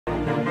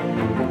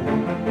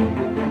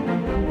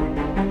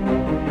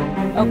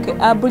Okay,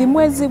 buli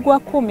mwezi gwa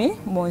 10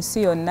 mu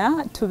nsi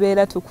yonna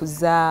tubeera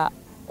tukuza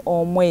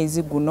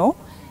omwezi guno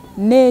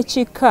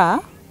n'ekika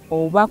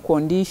oba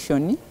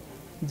condition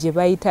gye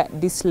bayita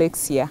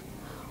dyslexia.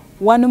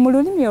 Wano mu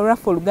lulimi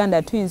olwaffe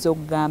Oluganda tuyinza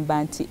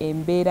okugamba nti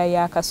embeera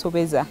ya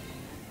Kasobeza.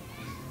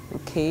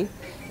 Okay,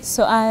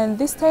 so and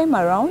this time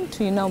around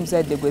tulina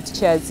omuzadde gwe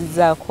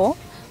tukyazizaako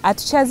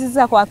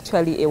atukyazizzaako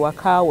actually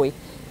ewakaawe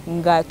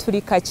nga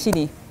tuli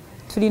Kakiri.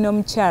 Tulina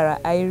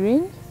omukyala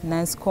Irene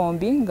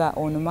Nansikombi nga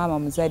ono maama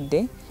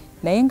muzadde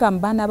naye nga mu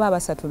baana be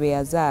abasatu be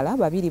yazaala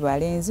babiri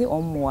balenzi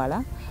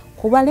omuwala.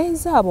 Ku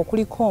balenzi abo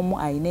kuliko omu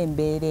alina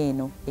embeera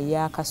eno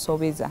eya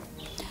Kasobeza.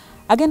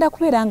 Agenda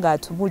kubeera nga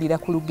atubulira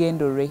ku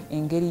lugendo lwe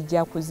engeri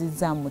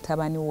gy'akuzizza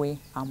mutabani we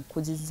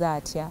amukuzizza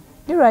atya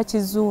ne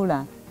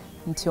lwakizuula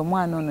nti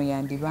omwana ono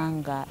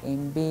yandibanga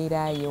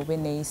embeera ye oba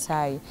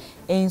enneeyisa ye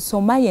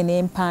ensoma ye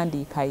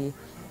n'empandiika ye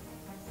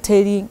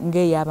teri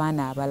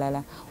ng'ey'abaana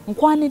abalala.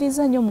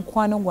 Nkwaniriza nnyo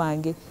mukwano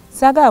gwange,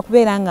 saagala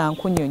kubeera nga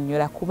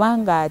nkunnyonnyola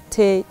kubanga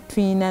ate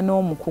tulina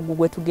n'omukugu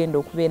gwe tugenda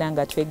okubeera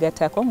nga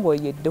twegattako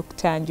ng'oyo ye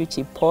Dr.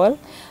 Njuki Paul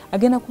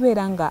agenda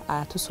kubeera nga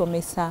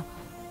atusomesa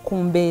ku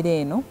mbeera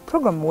eno.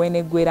 Programu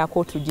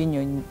weeneggwerako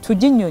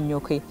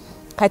tuginnyonnyoke.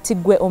 Kati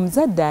gwe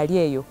omuzadde ali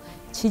eyo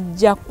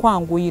kijja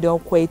kwanguyira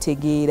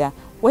okwetegeera.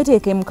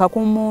 Weteeke mu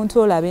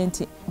kakumuntu olabe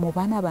nti mu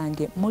baana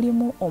bange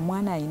mulimu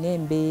omwana alina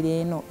embeera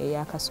eno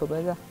eya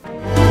Kasobeza.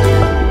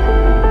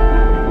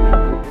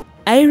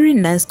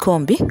 Irene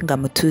Nansikombi nga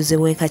mutuuze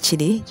w'e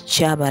Kakiri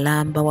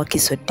Kyabalamba wa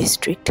Kiso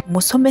District,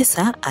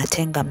 musomesa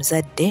ate nga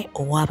muzadde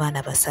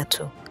ow'abaana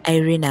basatu.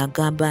 Irene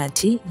agamba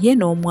nti ye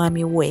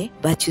n'omwami we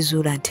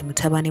bakizuula nti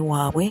mutabani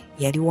waabwe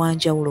yali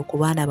wanjawulo ku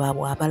baana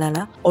baabwe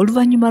abalala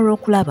oluvannyuma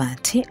lw'okulaba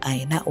nti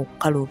ayina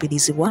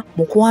okukaluubirizibwa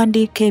mu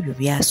kuwandiika ebyo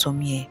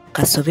by'asomye.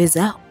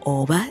 Kasobeza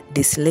oba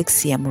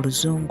dyslexia mu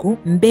luzungu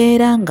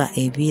mbeera nga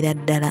eviira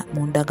ddala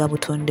mu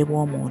ndagabutonde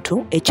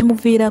bw'omuntu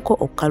ekimuviirako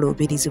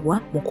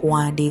okukaluubirizibwa mu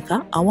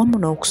kuwandiika awamu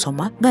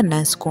n'okusoma nga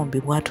Nansikombi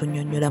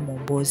bw'atunnyonnyola mu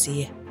mboozi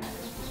ye.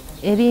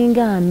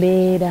 Eringa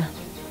mbeera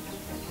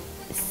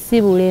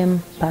si bulemu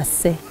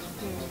pase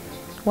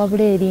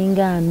wabula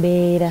eringa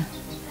mbeera.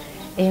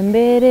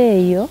 Embeera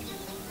eyo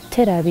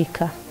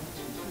terabika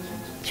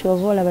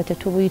kyova olaba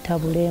tetubuyita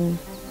bulemu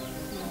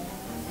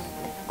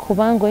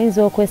kubanga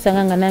oyinza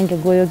okwesanga nga nange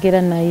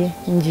gwoyogera naye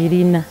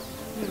njirina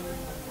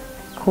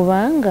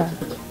kubanga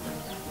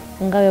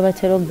nga bwe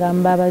batera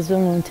okugamba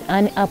abazungu nti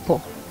an apple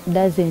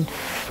doesn't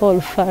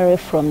fall far away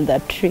from the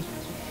tree.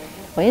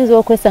 Oyinza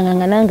okwesanga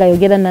nga nange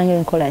ayogera nange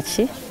nkola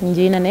ki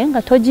njirina naye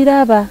nga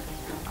togiraba.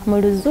 Mu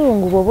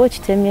luzungu bw'oba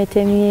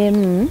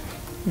okitemyetemyemu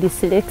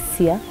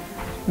dyslexia,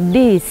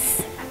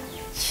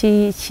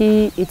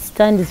 it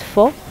stands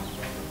for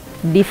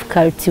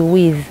difficulty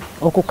with,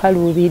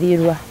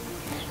 okukaluubirirwa.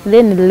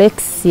 Then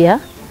lexia,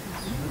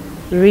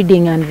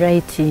 reading and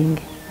writing.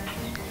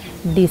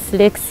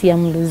 Dyslexia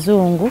mu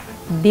luzungu,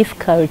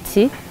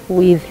 difficulty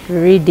with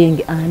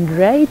reading and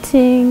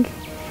writing.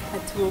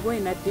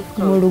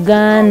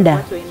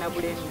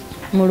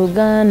 Mu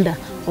Luganda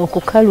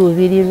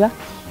okukaluubirirwa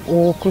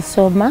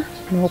okusoma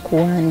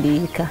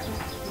n'okuwandiika.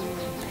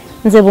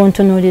 Nze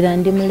bw'ontunuulira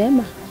ndi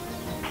mulema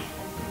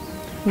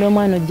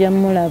n'omwana ojja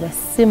mulaba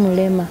si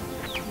mulema.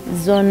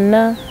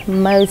 Zonna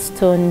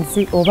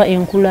milestones oba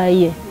enkula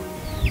ye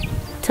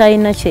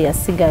talina kye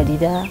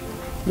yasigalira,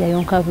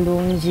 yayonka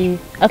bulungi.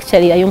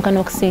 Actually yayonka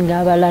n'okusinga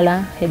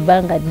abalala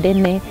ebbanga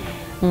ddene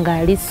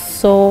ng'ali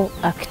so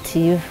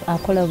active,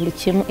 akola buli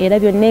kimu era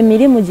byonna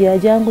emirimu gye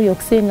yajanguya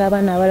okusinga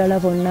abaana abalala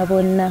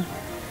bonna.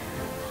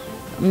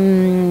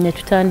 Ne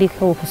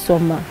tutandika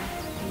okusoma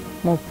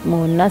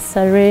mu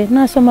nursery,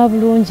 n'asoma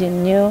bulungi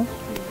nnyo.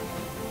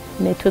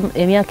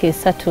 Emyaka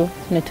 3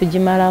 ne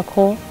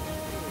tugimalako.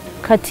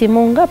 Kati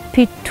munga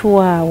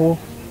pittu awo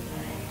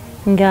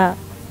nga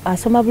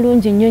asoma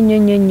bulungi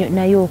nnyo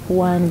naye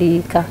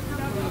okuwandiika.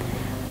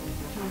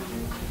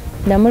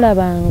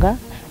 Namulabanga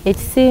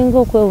ekisinga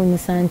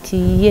okwewuunyisa nti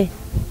ye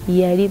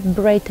yali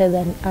brighter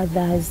than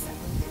others.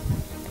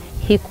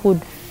 He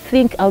could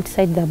think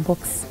outside the box.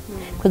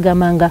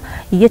 Kwegamba nga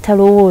ye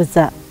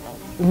talowooza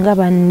nga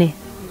banne.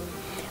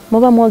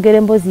 Muba mwogera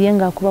emboozi ye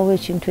ng'akubawo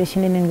ekintu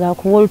ekinene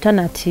ng'akuwa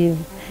alternative.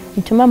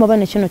 Nti maama oba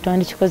ne kino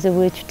twandikikoze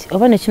bwe kiti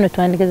oba ne kino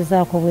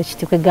twandigezezaako bwe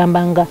kiti.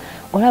 Kwegamba nga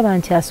olaba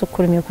nti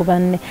asukkulumye ku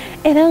banne.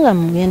 Era nga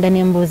mugenda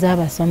n'emboozi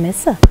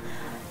abasomesa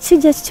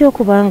kijja kitya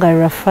okuba nga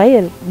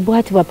Raphael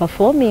bw'ati bwa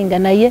performinga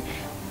naye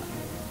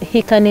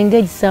he can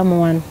engage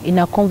someone in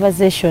a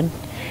conversation.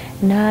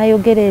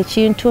 N'ayogera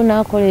ekintu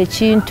n'akola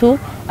ekintu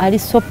ali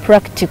so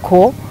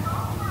practical.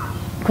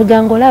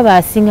 Kwegamba olaba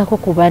asingako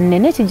ku banne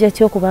n'ekijja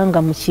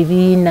ky'okubanga mu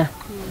kibiina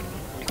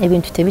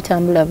ebintu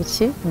tebitambula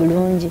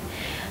bulungi.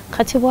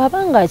 Kati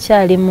bw'abanga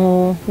akyali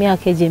mu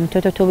myaka egyo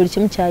emitototo buli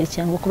kimu kyali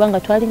kyangu kubanga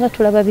twalinga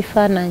tulaba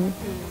bifaananyi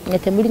nga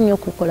temuli nnyo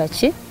okukola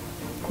ki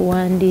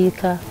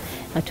kuwandiika.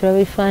 Atulaba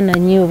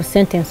bifaananyi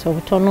obusentensi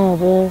obutono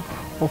obwo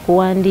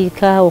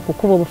okuwandiika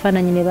okukuba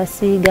obufaananyi ne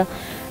basiiga.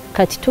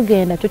 Kati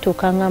tugenda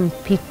tutuuka nga mu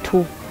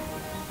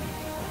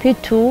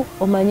pitu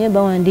omanye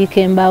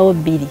bawandiika embaawo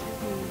 2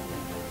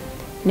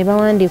 ne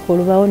bawandiika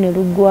olubaawo ne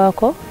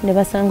luggwako ne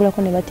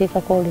basangulako ne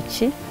bateekako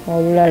oluki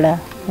olulala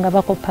nga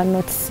bakopa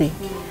notisi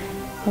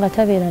nga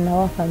tabeera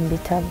nawaka mu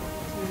bitabo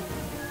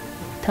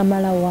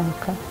tamala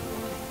waaka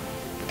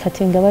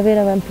kati nga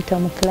babeera bampita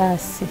mu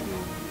kilaasi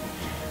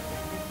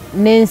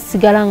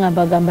nensigala nga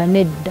bagamba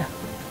nedda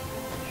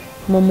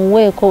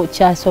mumuweeko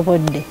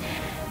kyasobodde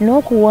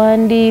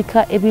n'okuwandiika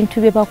ebintu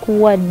bye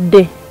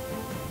bakuwadde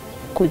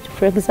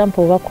for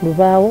example oba ku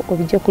lubaawo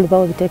obijje ku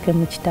lubaawo biteeke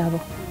mu kitabo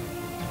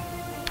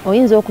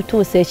oyinza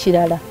okutuusa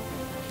ekirala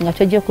nga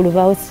tojje ku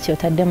lubaawo si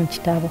kyotadde mu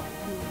kitabo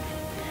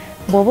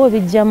bw'oba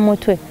obijja mu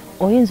mutwe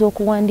oyinza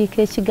okuwandiika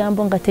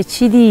ekigambo nga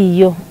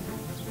tekiriiyo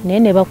naye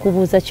ne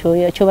bakubuuza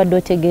ky'obadde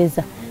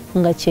otegeeza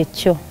nga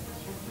kyekyo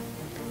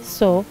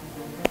so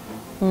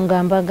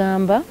nga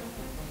mbagamba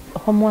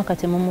homework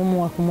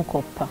temumumuwa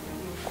kumukoppa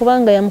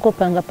kubanga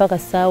yamukoppanga paka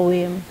ssaawa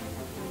emu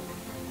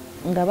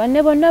nga banne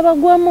bonna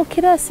bagwa mu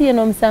kiraasi ye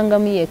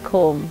n'omusangamu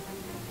yeekoomu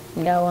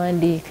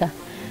ng'awandiika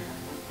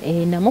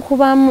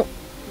namukubamu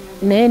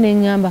naye ne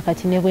ŋŋamba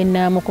kati ne bwe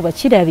naamukuba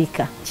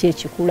kirabika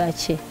kyekikula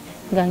kye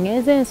nga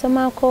ngenze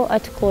nsomako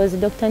articles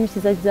Dr.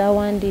 Nyikiza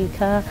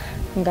z'awandiika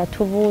nga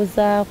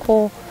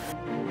tubuuzaako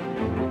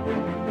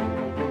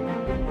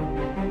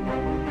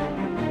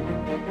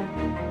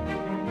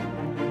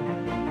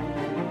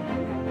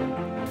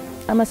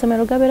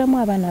amasomero gabeeramu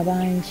abaana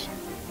bangi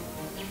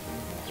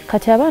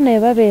kati abaana bwe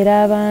babeera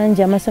abangi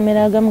amasomero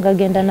agamu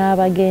gagenda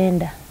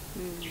n'abagenda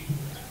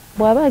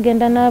bw'aba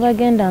agenda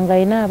n'abagenda nga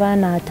alina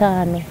abaana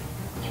 5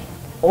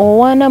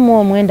 owaanamu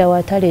omwenda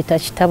wataleeta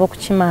kitabo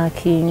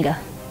kukimaakinga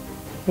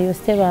eyo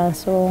siteba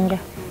nsonga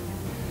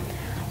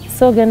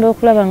so ogenda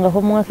okulaba nga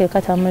homework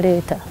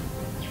ekatamuleeta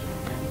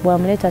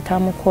bw'amuleeta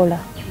tamukola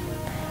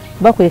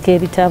bakweka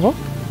ebitabo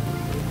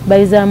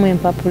bayizaamu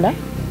empapula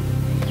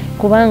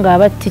kubanga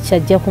aba tica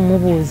ajja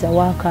kumubuuza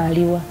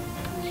waakaaliwa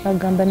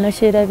agamba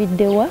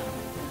nakyerabiddewa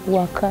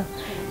waka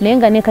naye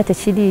nga neka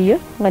tekiriiyo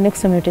nga ne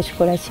kusomero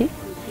tekikola ki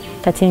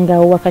kati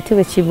ngaawo wakati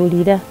we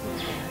kibulira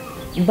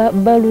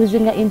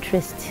baluzinga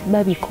interest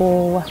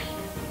babikoowa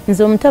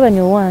nze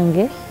omutabani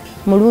wange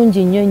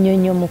mulungi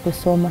nnyo mu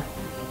kusoma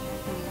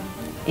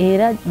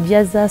era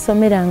jazza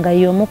asomeranga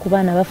y'omu ku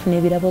baana bafuna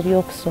ebirabo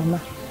by'okusoma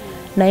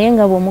naye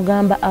nga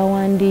bw'omugamba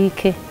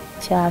awandiike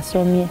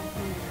kyasomye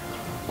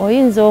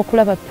oyinza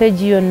okulaba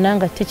peegi yonna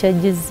nga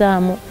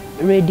tikyagizaamu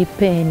red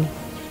pen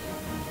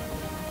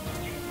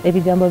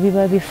ebigambo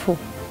biba bifu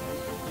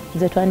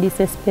ze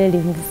twandiise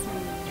spellings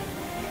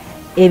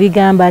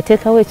ebigambo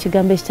ateekawo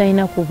ekigambo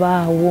ekitalina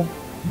kubaawo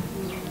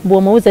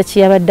bw'omubuuza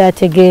kiyabadde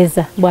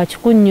ategeeza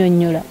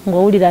bw'akikunnyonnyola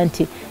ng'owulira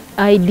nti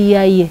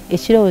idea ye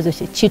ekirowoozo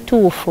kye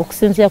kituufu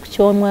okusinziira ku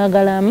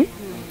ky'omwagalamu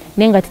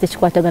naye nga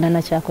tekikwatagana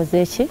nakyakoze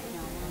eki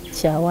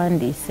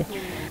kyawandiise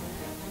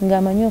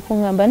ng'amanyi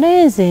okuŋŋamba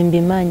naye nze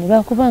mbimanyi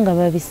lwakubanga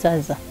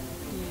babisaza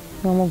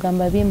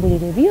n'omugamba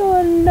bimbulire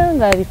byonna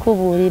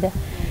ng'abikubuulira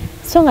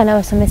so nga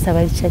n'abasomesa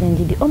bali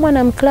challenged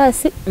omwana mu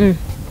kilaasi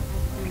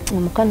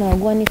omukana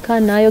wagwanika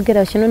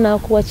n'ayogera kino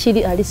n'akuwa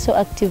kiri ali so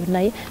active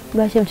naye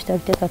lwaki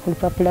mukitabiteeka ku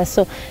lupapula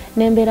so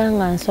nembeera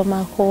nga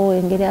nsomako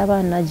engeri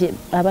abaana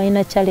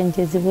abalina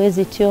challenges bwe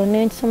zityo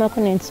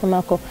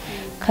nentisomako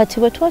kati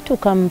bwe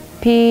twatuuka mu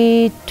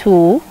P2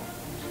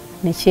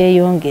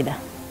 nekyeyongera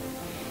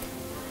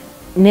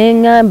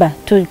neŋŋamba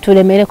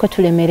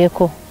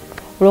tulemereko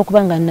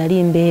olw'okuba nga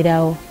nali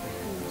mbeerawo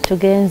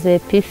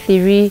tugenze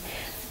P3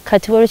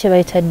 kati waliwo kye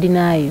bayita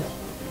dinayo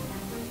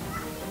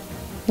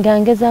nga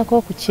ngezaako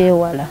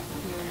okukyewala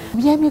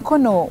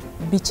byemikono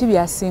biki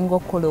byasinga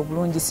okukola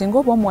obulungi singa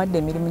oba omuwadde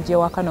emirimu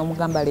gy'ewaka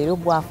n'omugamba leero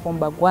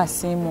gwafumba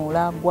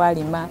gwasiimuula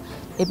gwalima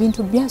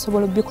ebintu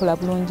byasobola obikola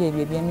bulungi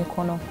ebyo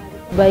ebyemikono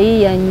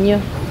bayiiya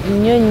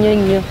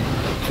nnyo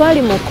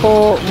twali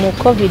mu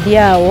covid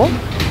awo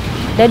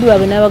dadi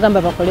waabwe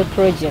n'abagamba bakole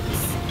projects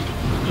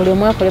buli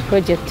omu akole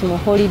project mu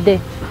holiday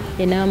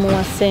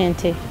enaamuwa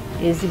ssente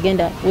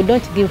ezigenda we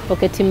don't give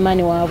pocket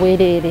money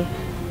wabwereere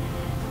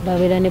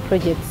babeera ne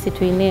projects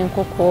tulina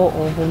enkoko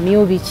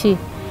obumyu biki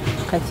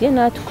kati ye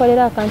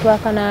n'atukolera akantu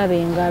akanaaba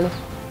engalo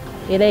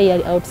era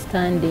yali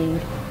outstanding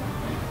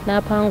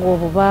n'apanga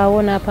obubaawo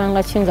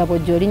n'apanga kinga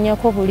bw'ojja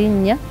olinnyako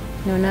bulinnya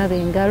n'onaaba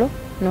engalo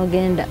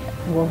n'ogenda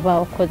ng'ova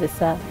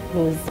okukozesa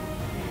luzi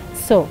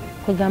so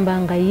kwegamba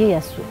nga ye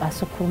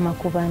asukuma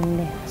ku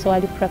banne so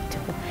ali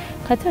practical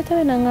kati ate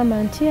we naŋŋamba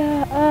nti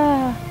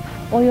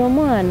oyo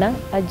omwana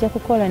ajja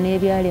kukola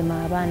n'ebyalema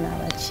abaana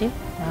abaki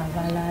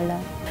abalala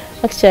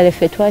actually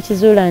ffe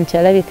twakizuula nti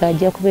alabika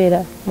ajja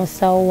kubeera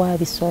musawo wa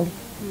bisolo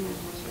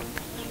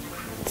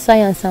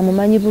science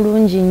amumanyi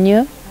bulungi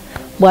nnyo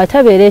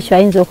bw'atabeera ekyo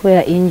ayinza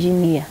okubeera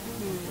engineer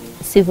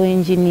civil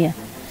engineer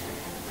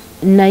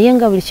naye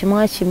nga buli kimu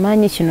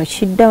akimanyi kino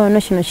kidda wano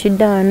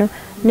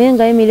naye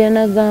nga Embeera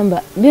n'agamba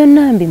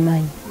byonna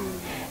mbimanyi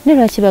naye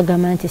lwaki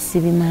bagamba nti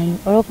sibimanyi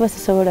olw'okuba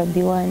sisobola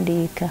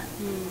biwandiika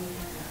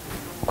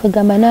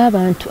kwegamba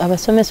n'abantu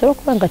abasomesa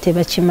olw'okuba nga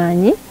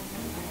tebakimanyi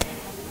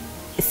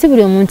si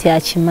buli omuntu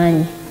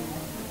akimanyi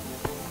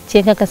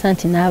kyenkakasa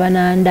nti n'aba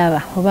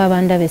nandaba oba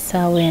abandaba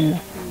essaawa eno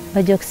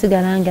bajja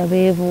kusigala nga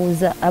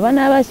beebuuza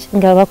abaana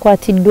nga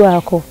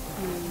bakwatiddwako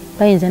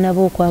bayinza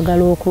nabo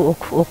okwagala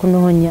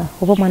okunoonya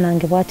oba omwana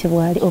wange bwati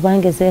bwali oba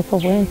ngezeeko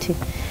bwe nti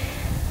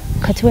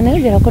kati bwe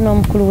nayogerako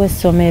n'omukulu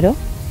w'essomero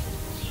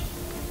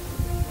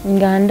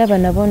nga ndaba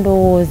nabo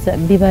ndowooza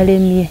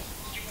bibalemye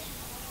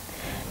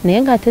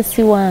naye ng'ate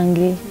si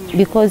wange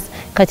because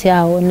kati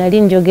awo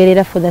nali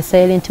njogerera for the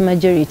silent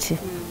majority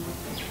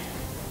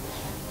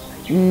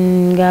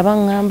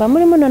ng'abaŋŋamba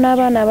mulimu no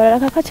n'abaana abalala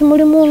kakati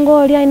mulimu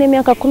ng'oli alina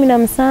emyaka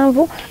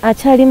 17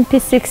 akyali mu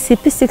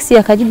P6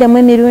 yakagiddamu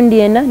emirundi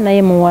ena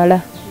naye muwala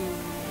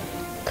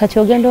kati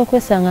ogenda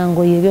okwesanga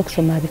ng'oyo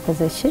ebyokusoma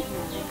abikoze ki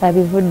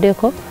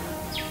abivuddeko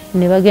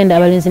ne bagenda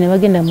abalenzi ne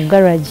bagenda mu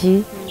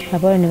garagi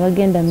abawala ne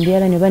bagenda mu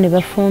byala ne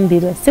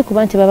bafumbirwa si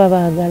kuba nti baba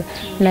baagala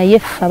naye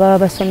ffe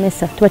ababa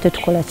basomesa tuba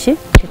tetukola ki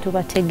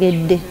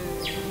tetubategedde.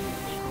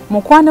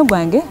 Mukwano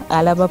gwange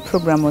alaba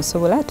program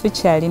Osobola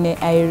tukyali ne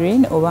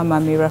Irene oba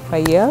Maama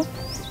Raphael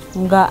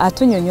nga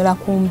atunnyonnyola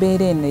ku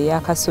mbeera eno eya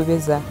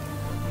Kasobeza.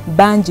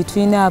 Bangi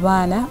tulina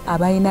abaana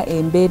abalina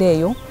embeera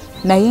eyo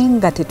naye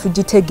nga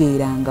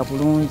tetugitegeeranga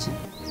bulungi.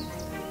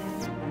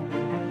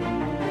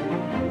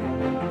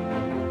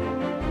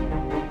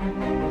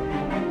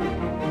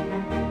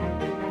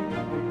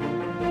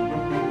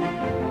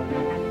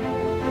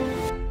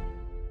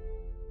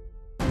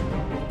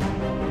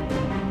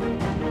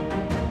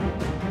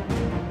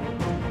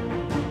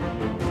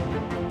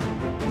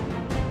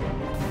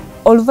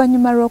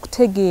 Oluvannyuma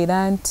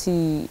lw'okutegeera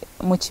nti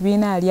mu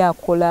kibiina ali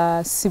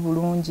akola si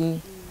bulungi,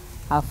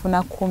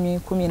 afuna 10,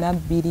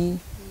 12,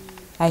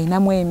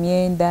 ayinamu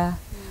emyenda,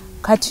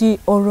 kati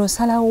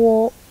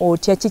olw'osalawo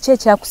otya kiki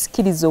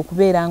ekyakusikiriza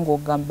okubeera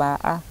ng'ogamba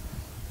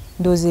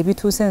ndowooza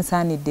ebituuse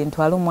nsaanidde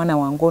ntwale omwana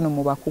wange ono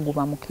mu bakugu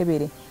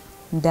bamukebere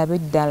ndabe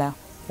ddala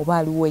oba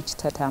aliwo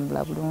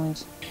ekitatambula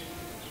bulungi.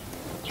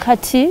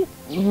 Kati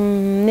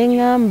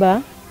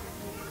neŋŋamba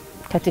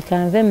kati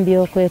kanve mu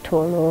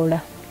by'okwetooloola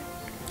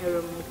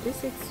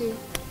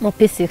mu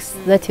P6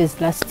 that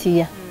is last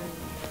year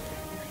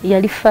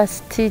yali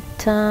first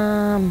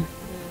term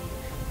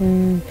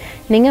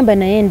neŋŋamba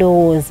naye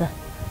ndowooza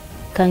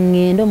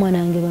kaŋŋende omwana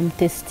wange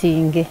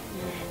bamutesitinge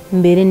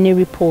mbeere ne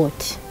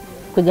report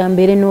kwega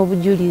mbeere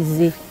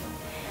n'obujulizi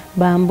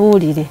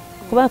bambuulire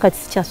kuba kati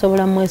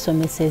sikyasobola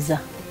mwesomeseza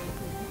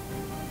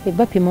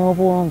bapima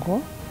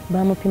obwongo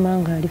bamupima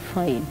nga ali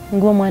fine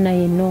ng'omwana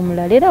yenna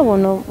omulala era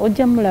bono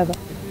ojja mulaba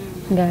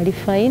ng'ali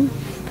fine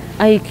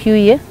IQ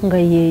ye nga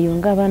yeeyo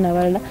ng'abaana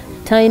abalala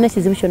talina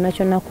kizibu kyonna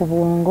kyonna ku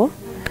bwongo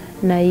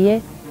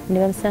naye ne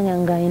bamusanga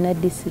ng'alina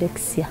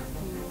dyslexia.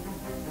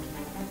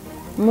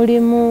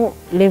 Mulimu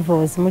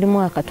levels,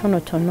 mulimu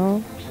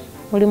akatonotono,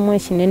 mulimu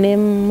ekinene,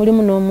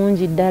 mulimu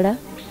n'omungi ddala.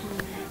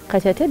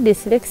 Kati ate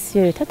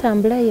dyslexia eyo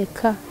tatambula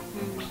yekka,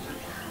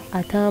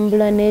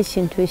 atambula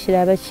n'ekintu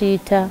ekirala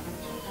bakiyita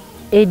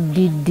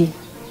ADD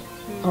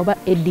oba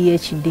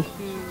ADHD,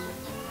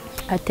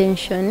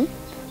 attention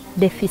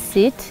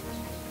deficit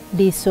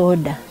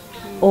disorder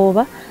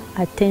oba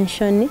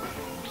attention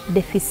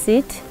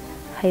deficit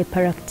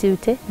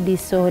hyperactivity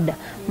disorder,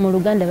 mu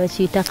Luganda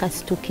bakiyita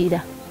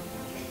kasitukira.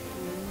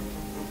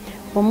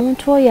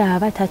 Omuntu oyo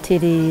aba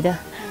tatereera.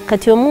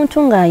 Kati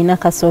omuntu ng'alina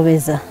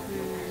Kasobeza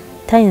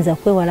tayinza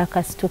kwewala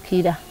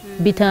kasitukira,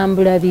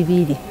 bitambula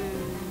bibiri.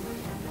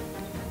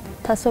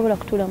 Tasobola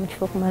kutuula mu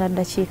kifo kumala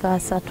ddakiika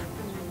 3.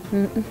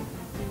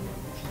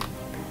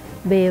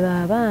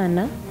 Beba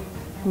abaana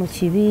mu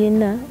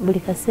kibiina buli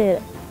kaseera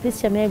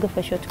Please may I go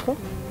for short call?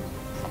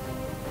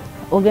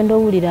 Ogenda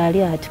owulira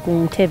ali ati ku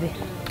ntebe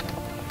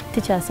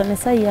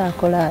tikyasomesa ye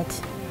akola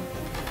ati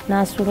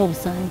n'asuula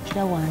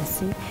obusaanikira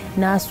wansi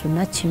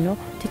n'asuna kino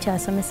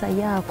tikyasomesa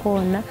ye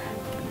akoona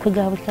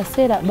kwega buli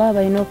kaseera baba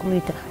balina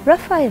okumuyita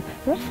Raphael,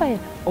 Raphael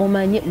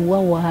omanye wa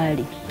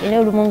waali era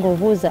olumu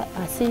ng'obuuza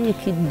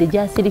asirikidde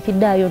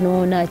gy'asirikidde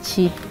ayonoona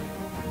ki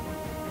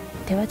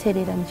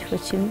tebatereera mu kifo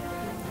kimu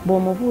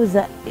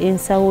bw'omubuuza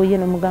ensawo ye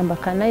n'omugamba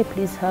can I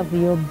please have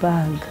your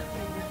bag.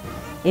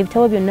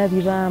 Ebitabo byonna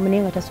bibaamu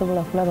naye nga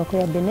tasobola kulabako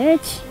yadde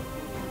n'eki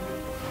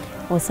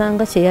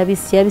osanga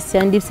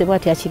yandibise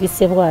bw'ati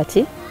akibise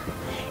bw'ati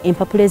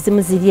empapula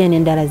ezimu ziri eno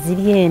endala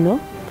ziri eno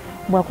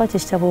bw'akwata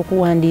ekitabo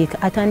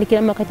okuwandiika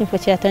atandikira makati mufo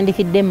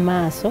kyatandikidde mu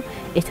maaso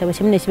ekitabo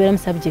kimu nekibeeramu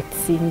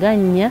subjects nga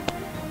 4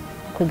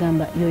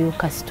 kwegamba yoyo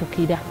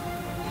kasitukira.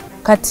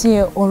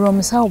 Kati olwo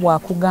omusawo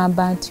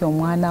bw'akugamba nti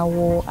omwana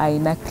wo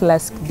alina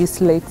classic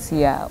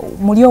dyslexia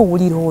muli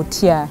owulira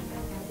otya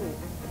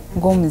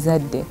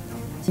ng'omuzadde?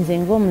 Nze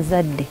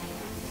ng'omuzadde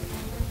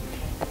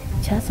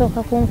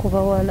kyasooka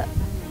kunkuba wala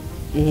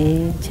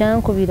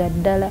kyankubira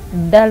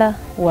ddala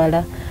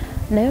wala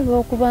naye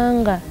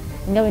olw'okubanga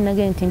nga bwe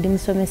nagenda nti ndi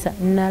musomesa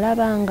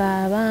nalaba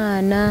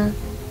ng'abaana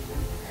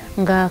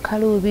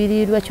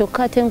ng'akaluubirirwa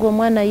kyokka ate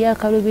ng'omwana ye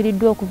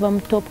akaluubiriddwa okuva mu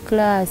top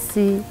class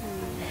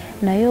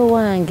naye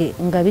owange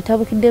nga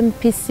bitabukidde mu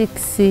P6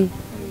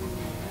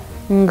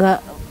 nga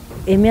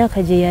emyaka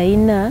gye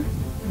yayina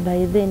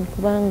by then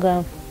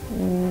kubanga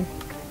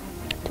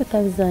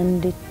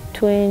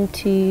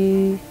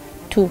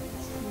 2022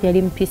 yali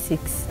mu P6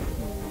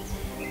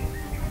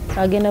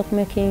 agenda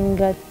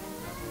kumakinga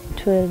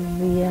 12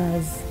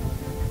 years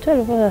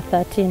 12 or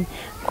 13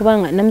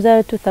 kubanga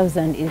namuzala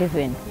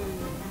 2011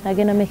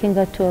 agenda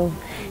makinga 12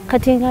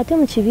 kati ngate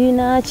mu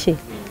kibiina kye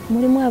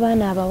mulimu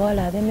abaana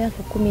abawala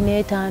ab'emyaka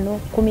 15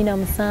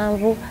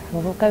 17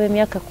 abavubuka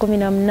b'emyaka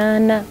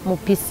 18 mu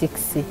P6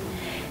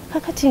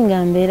 kakati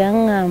nga mbeera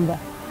ngamba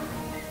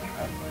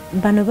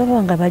bano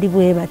baba nga bali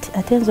bwe bati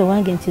ate nze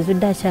wange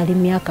nkizudde akyali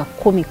myaka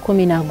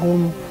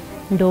 10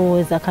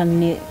 ndowooza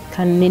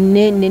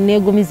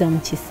neneegumiza mu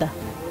kisa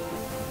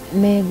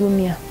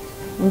neegumya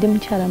ndi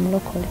mukyala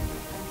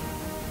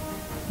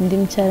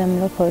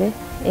mulokole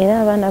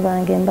era abaana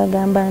bange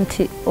mbagamba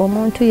nti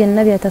omuntu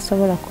yenna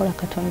byatasobola kukola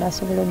Katonda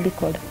asobola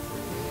obikola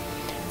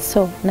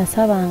so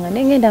nasabanga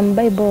negenda mu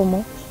Bible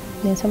omwo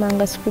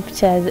nensomanga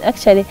scriptures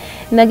actually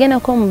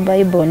nagendako mu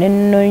Bible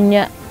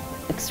nenonya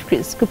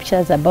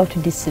scriptures about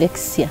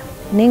dyslexia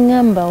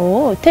nengamba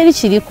teri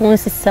kiri ku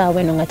nsi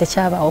ssaawa eno nga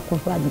tekyabaawo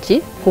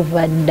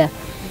kuva dda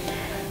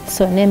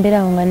so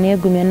nembeerawo nga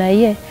neegumya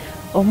naye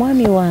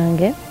omwami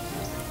wange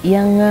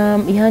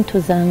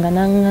yantuzanga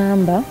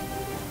naŋŋamba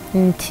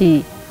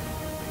nti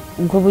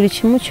gwe buli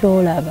kimu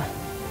kyolaba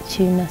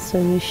kirina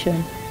solution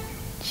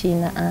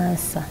kirina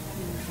answer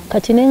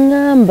kati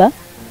neŋŋamba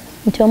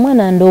nti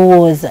omwana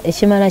ndowooza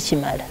ekimala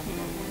kimala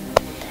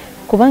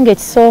kubanga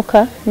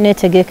ekisooka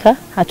neetegeka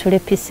atule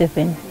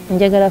P7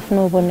 njagala afune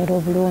obubonero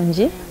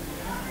obulungi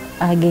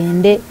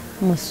agende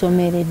mu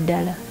ssomero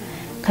eddala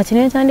kati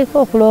netandika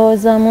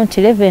okulowoozaamu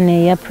nti 11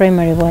 eya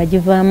primary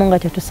bwagivaamu nga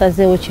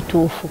tetusazeewo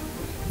kituufu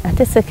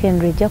ate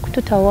secondary ejja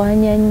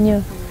kututawaanya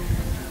nnyo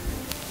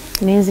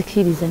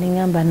nenzikiriza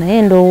neŋŋamba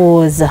naye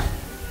ndowooza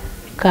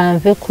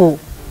kanve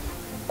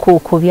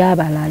ku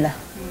byabalala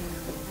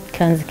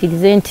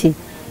kanzikirize nti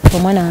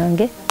omwana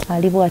wange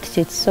ali bwati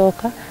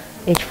kyekisooka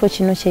ekifo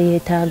kino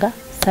kyeyeetaaga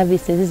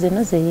services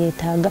zino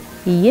zeyeetaaga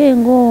ye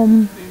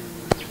ng'omu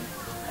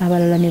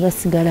abalala ne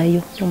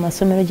basigalayo mu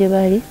masomero gye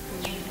bali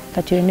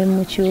kati yo ne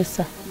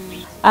mukyusa.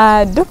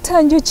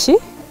 Dr. Njuki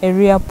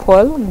Eria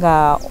Paul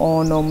nga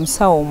ono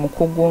omusawo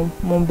omukugu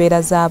mu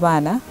mbeera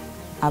z'abaana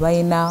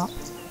abalina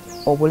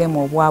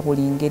obulemu obwa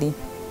buli ngeri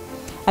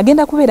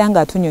agenda kubeera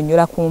nga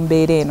atunnyonnyola ku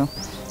mbeera eno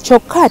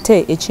kyokka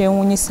ate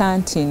ekyewuunyisa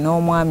nti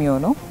n'omwami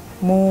ono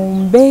mu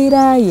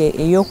mbeera ye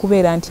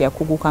ey'okubeera nti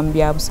yakuguka mu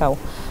byabusawo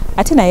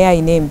ate naye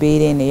alina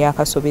embeera eno eya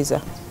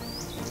Kasobeza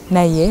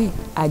naye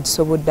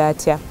agisobodde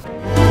atya?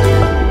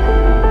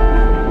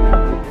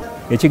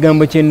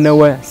 Ekigambo kye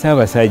nnawa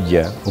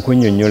Ssaabasajja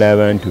okunnyonnyola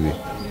abantu be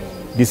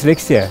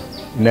dyslexia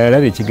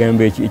nalaba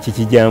ekigambo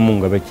ekikijaamu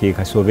nga bakye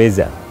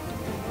Kasobeza.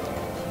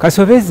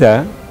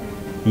 Kasobeza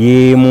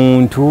ye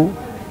muntu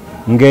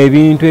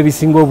ng'ebintu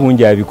ebisinga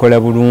obungi abikola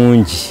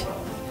bulungi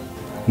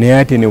naye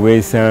ate ne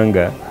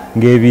weesanga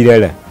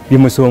ng'ebirala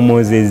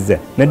bimusoomoozezza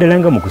naddala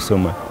nga mu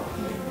kusoma.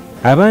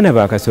 Abaana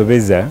ba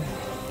Kasobeza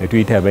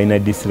etuyita abalina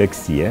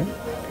dyslexia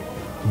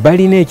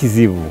balina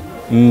ekizibu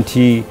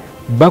nti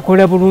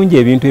bakola bulungi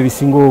ebintu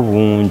ebisinga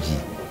obungi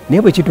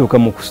naye bwe kituuka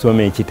mu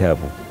kusoma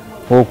ekitabo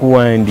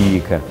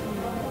okuwandiika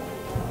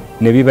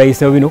ne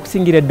bibayisawo bino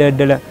okusingira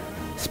ddala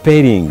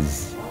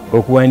spellings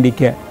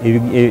okuwandiika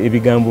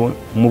ebigambo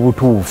mu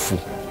butuufu.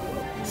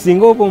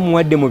 Singa oba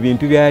omuwadde mu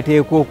bintu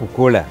by'ateekwa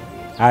okukola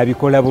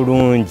abikola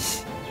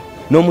bulungi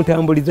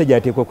n'omutambuliza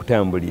gy'ateekwa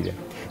okutambulira.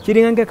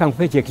 Kiringa nga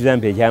kankufe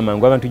ekizampa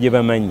ekyamangu abantu gye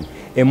bamanyi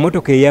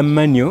emmotoka eya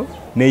manual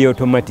n'eya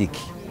automatic.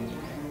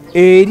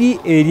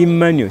 Eri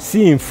manual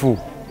si nfu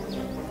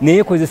naye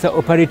ekozesa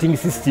operating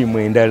system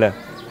endala.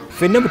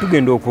 Ffenna bwe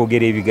tugenda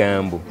okwogera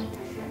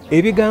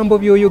ebigambo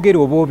by'oyogera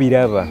oba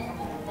obiraba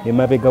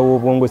emabega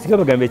w'obwongo singa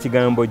bagamba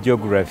ekigambo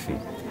geography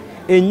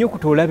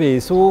ennyukuta olaba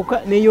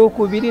esooka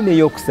n'eyokubiri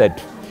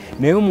n'eyokusatu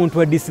naye omuntu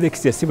wa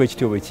dyslexia si bwe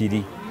kityo bwe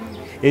kiri.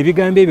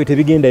 Ebigambo ebyo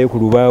tebigendayo ku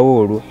lubaawo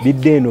olwo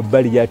bidde eno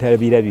bbali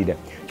gy'atabirabira.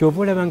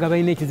 Kyova olaba nga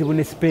balina ekizibu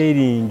ne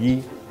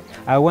spelling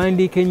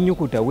awandiika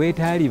ennyukuta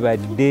weetaali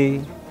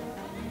badde.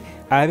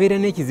 Abeera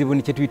n'ekizibu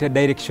ne kye tuyita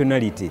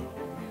directionality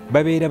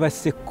babeera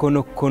basse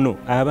kkono.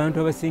 Abantu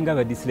abasinga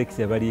aba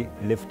dyslexia bali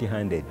left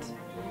handed.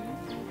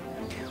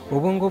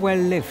 Obwongo bwa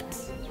left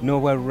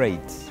n'obwa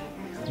right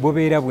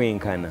bubeera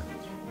bwenkana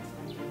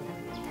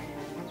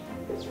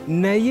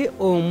naye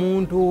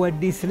omuntu wa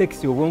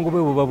dyslexia obwongo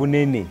bwe buba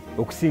bunene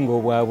okusinga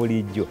obwa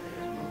bulijjo.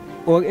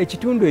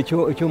 Ekitundu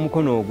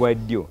eky'omukono ogwa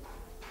ddyo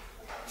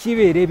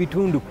kibeera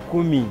ebitundu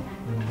 10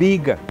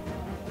 bigger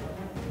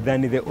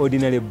than the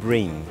ordinary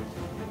brain.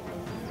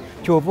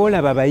 Kyova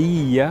olaba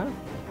abayiiya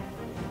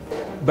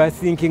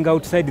thinking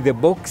outside the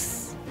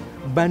box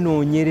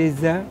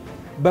banoonyereza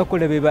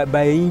bakola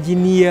ba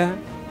engineer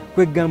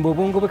kwegamba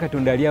obwongo bwe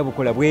Katonda ali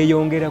abukola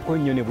bweyongerako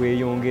nnyo ne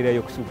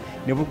bweyongerayo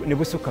ne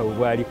busukka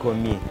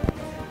bwalikomye.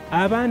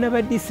 Abaana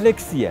ba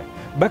dyslexia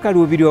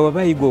bakaluubirirwa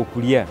wabayiga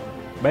okulya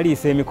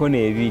baliisa emikono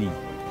ebiri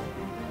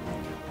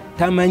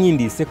tamanyi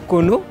ndiise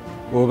kkono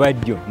oba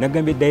ddyo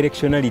nagambye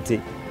directionality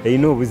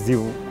erina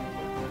obuzibu.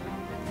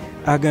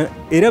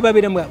 Era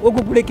babeeramu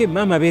oguguleke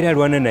maama abeera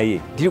alwana naye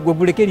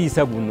guguleke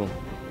liisa guno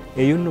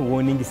eyo no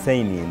warning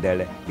sign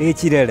endala.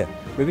 Ekirala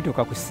bwe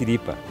bituuka ku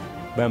siripa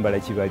bambala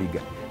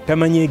kibaliga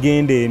tamanye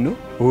egenda eno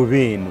oba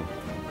eno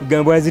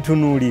gamba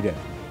azitunuulira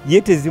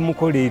ye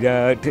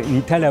tezimukolera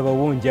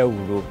ntalabawo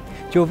njawulo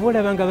kyova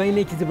olaba nga balina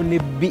ekizibu ne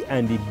B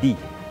and D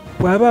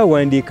bw'aba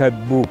awandiika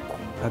buuku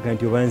aga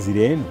nti oba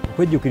nzira eno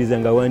okwejjukiriza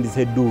nga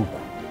awandiise dduuku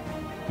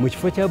mu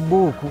kifo kya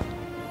buuku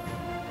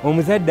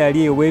omuzadde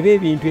ali eyo bw'eba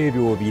ebintu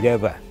ebyo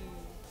obiraba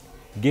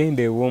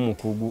genda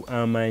ew'omukugu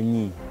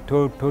amanyi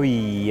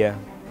toyiiya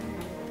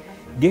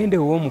genda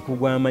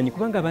ew'omukugu amanyi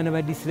kubanga abaana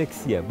ba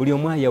dyslexia buli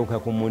omu ayawuka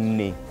ku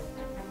munne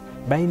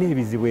balina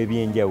ebizibu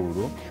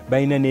ebyenjawulo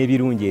balina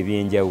n'ebirungi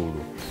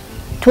ebyenjawulo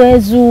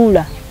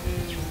twezuula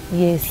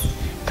yes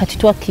kati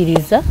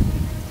twakkiriza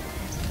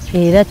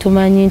era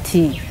tumanyi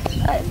nti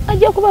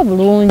ajja kuba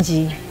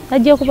bulungi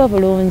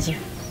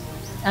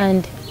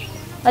and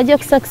ajja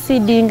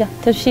kusucceedinga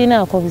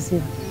tetukiinaako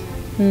buzibu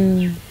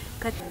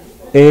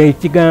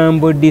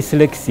ekigambo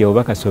dyslexia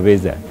oba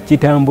kasobeza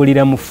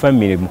kitambulira mu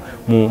family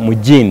mu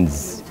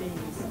genes.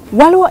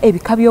 Waliwo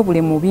ebika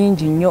by'obulemu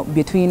bingi nnyo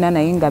bye tulina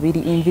naye nga biri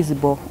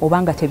invisible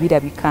oba nga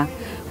tebirabika.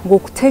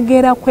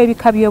 Ng'okutegeera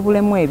kw'ebika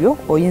by'obulemu ebyo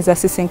oyinza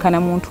sisinkana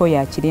muntu oyo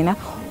akirina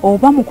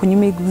oba mu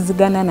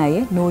kunyumizigana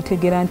naye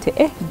n'otegeera nti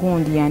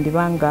gundi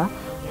yandibanga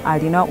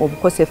alina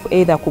obukosefu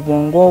either ku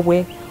bwongo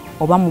bwe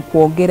oba mu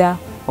kwogera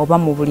oba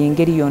mu buli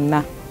ngeri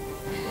yonna.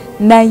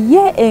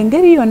 Naye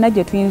engeri yonna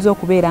gye tuyinza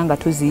okubeera nga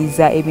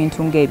tuziyiza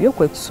ebintu ng'ebyo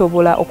kwe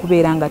kusobola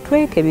okubeera nga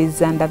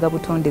twekebeza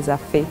ndagabutonde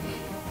zaffe.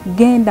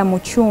 Genda mu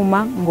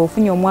kyuma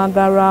ng'ofunye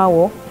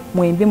omwagalwawo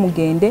mwembi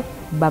mugende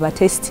baba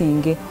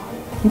testinge.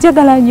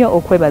 Njagala nnyo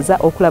okwebaza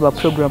okulaba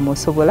programu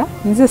Osobola.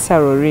 Nze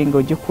Sarah Oringa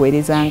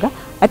ogikuweerezanga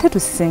ate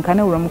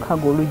tusisinkane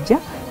olw'omukago olujja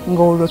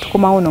ng'olwo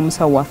tukomawo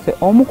n'omusawo waffe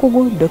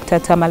omukugu Dr.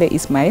 Tamale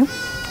Ismail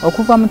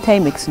okuva mu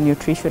Timex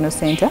Nutritional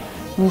Center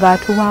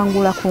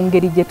ng'atuwangula ku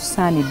ngeri gye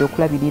tusaanidde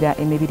okulabirira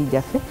emibiri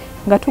gyaffe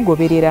nga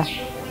tugoberera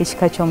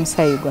ekika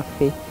ky'omusaayi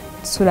gwaffe.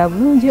 Tusula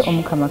bulungi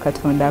Omukama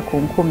Katonda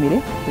akunkumire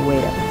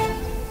weeraba.